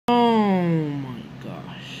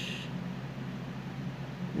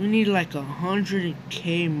We need like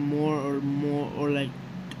 100K more or like.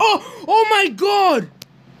 Oh my God!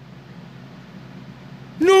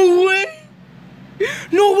 No way!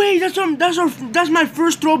 No way! That's my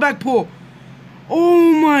first throwback pull.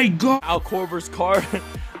 Oh my God! Al Corver's card.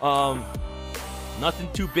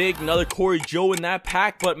 Nothing too big. Another Corey Joe in that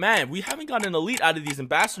pack. But man, we haven't gotten an elite out of these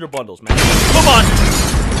ambassador bundles, man. Come on!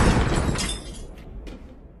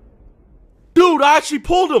 Dude, I actually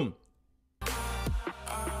pulled him!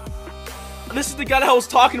 This is the guy that I was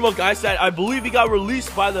talking about, guys, that I believe he got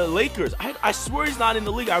released by the Lakers. I swear he's not in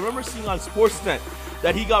the league. I remember seeing on Sportsnet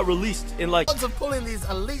that he got released in like... Of pulling these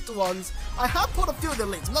elite ones, I have pulled a few of the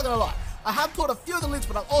elites, I'm not gonna lie. I have pulled a few of the elites,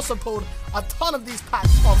 but I've also pulled a ton of these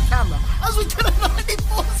packs off camera. As we get a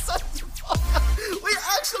 94 certified, we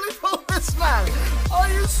actually pulled this, man. Are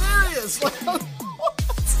you serious? Like, what?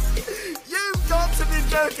 You've got to be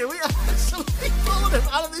joking. We actually pulled him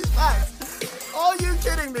out of these packs. Are you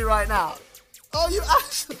kidding me right now? Are you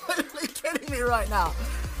absolutely kidding me right now?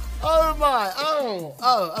 Oh my,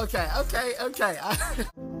 okay.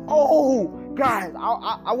 Oh, guys,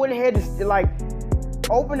 I went ahead and like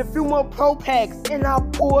open a few more pro packs and I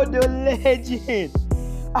pulled the legend.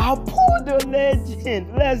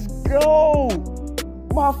 Let's go.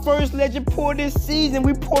 My first legend pull this season.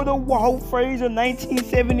 We pulled a Walt Frazier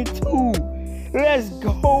 1972. Let's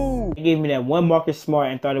go. He gave me that one Marcus Smart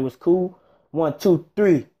and thought it was cool. 1, 2,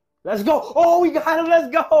 3. Let's go. Oh, we got him.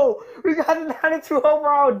 Let's go. We got a 92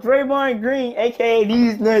 overall Draymond Green, aka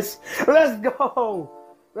these nuts. Let's go.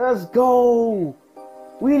 Let's go.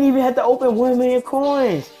 We didn't even have to open 1 million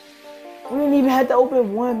coins. We didn't even have to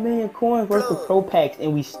open 1 million coins worth of pro packs,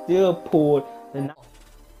 and we still pulled the...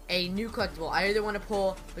 A new collectible. I either want to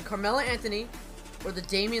pull the Carmelo Anthony or the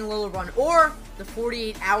Damian Lillard run or the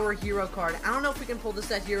 48-hour hero card. I don't know if we can pull this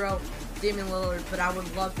set hero, Damian Lillard, but I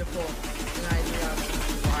would love to pull tonight.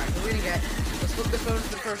 Alright, we're gonna get. Let's flip the phone to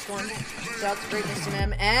the first one. Shout out to Greatness to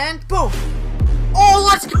him, and boom! Oh,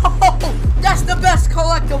 let's go! That's the best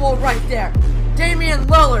collectible right there. Damian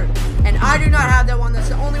Lillard. And I do not have that one. That's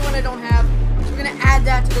the only one I don't have. So we're gonna add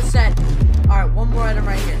that to the set. Alright, one more item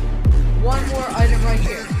right here. One more item right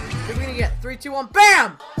here. We're gonna get 3, 2, 1.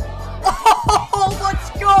 BAM! Oh, let's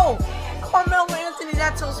go! Carmelo Anthony,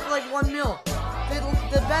 that sells for like 1 mil.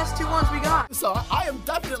 The best 2 ones we got. So I am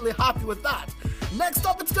definitely happy with that. Next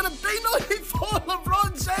up, it's gonna be 94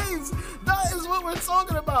 LeBron James. That is what we're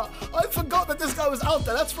talking about. I forgot that this guy was out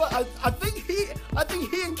there. That's right. I think he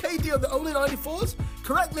and KD are the only 94s.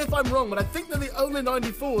 Correct me if I'm wrong, but I think they're the only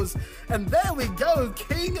 94s. And there we go,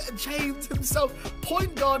 King James himself,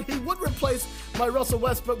 point guard. He would replace my Russell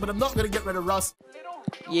Westbrook, but I'm not gonna get rid of Russ.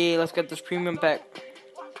 Yeah, let's get this premium pack.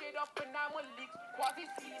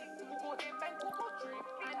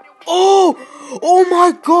 Oh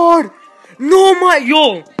my God. No,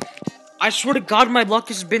 yo, I swear to God, my luck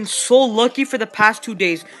has been so lucky for the past 2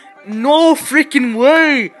 days. No freaking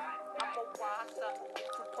way.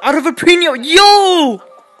 Out of a premium, yo,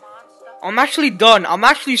 I'm actually done. I'm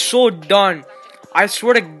actually so done. I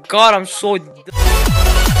swear to God, I'm so done.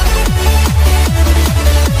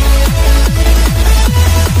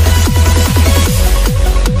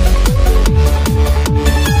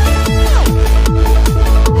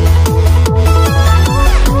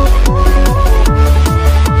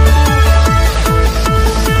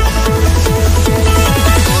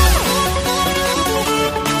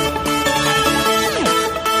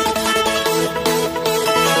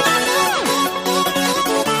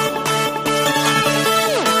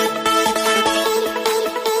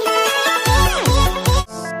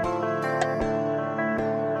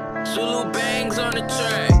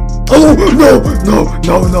 Oh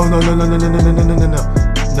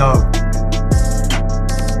no!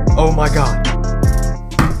 Oh my God!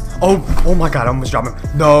 Oh my God! I almost dropped him.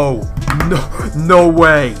 No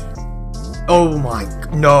way! Oh my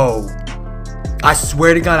no! I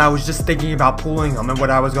swear to God, I was just thinking about pulling him and what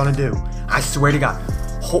I was gonna do. I swear to God.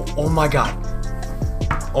 Oh my God!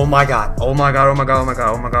 Oh my God!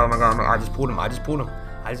 I just pulled him.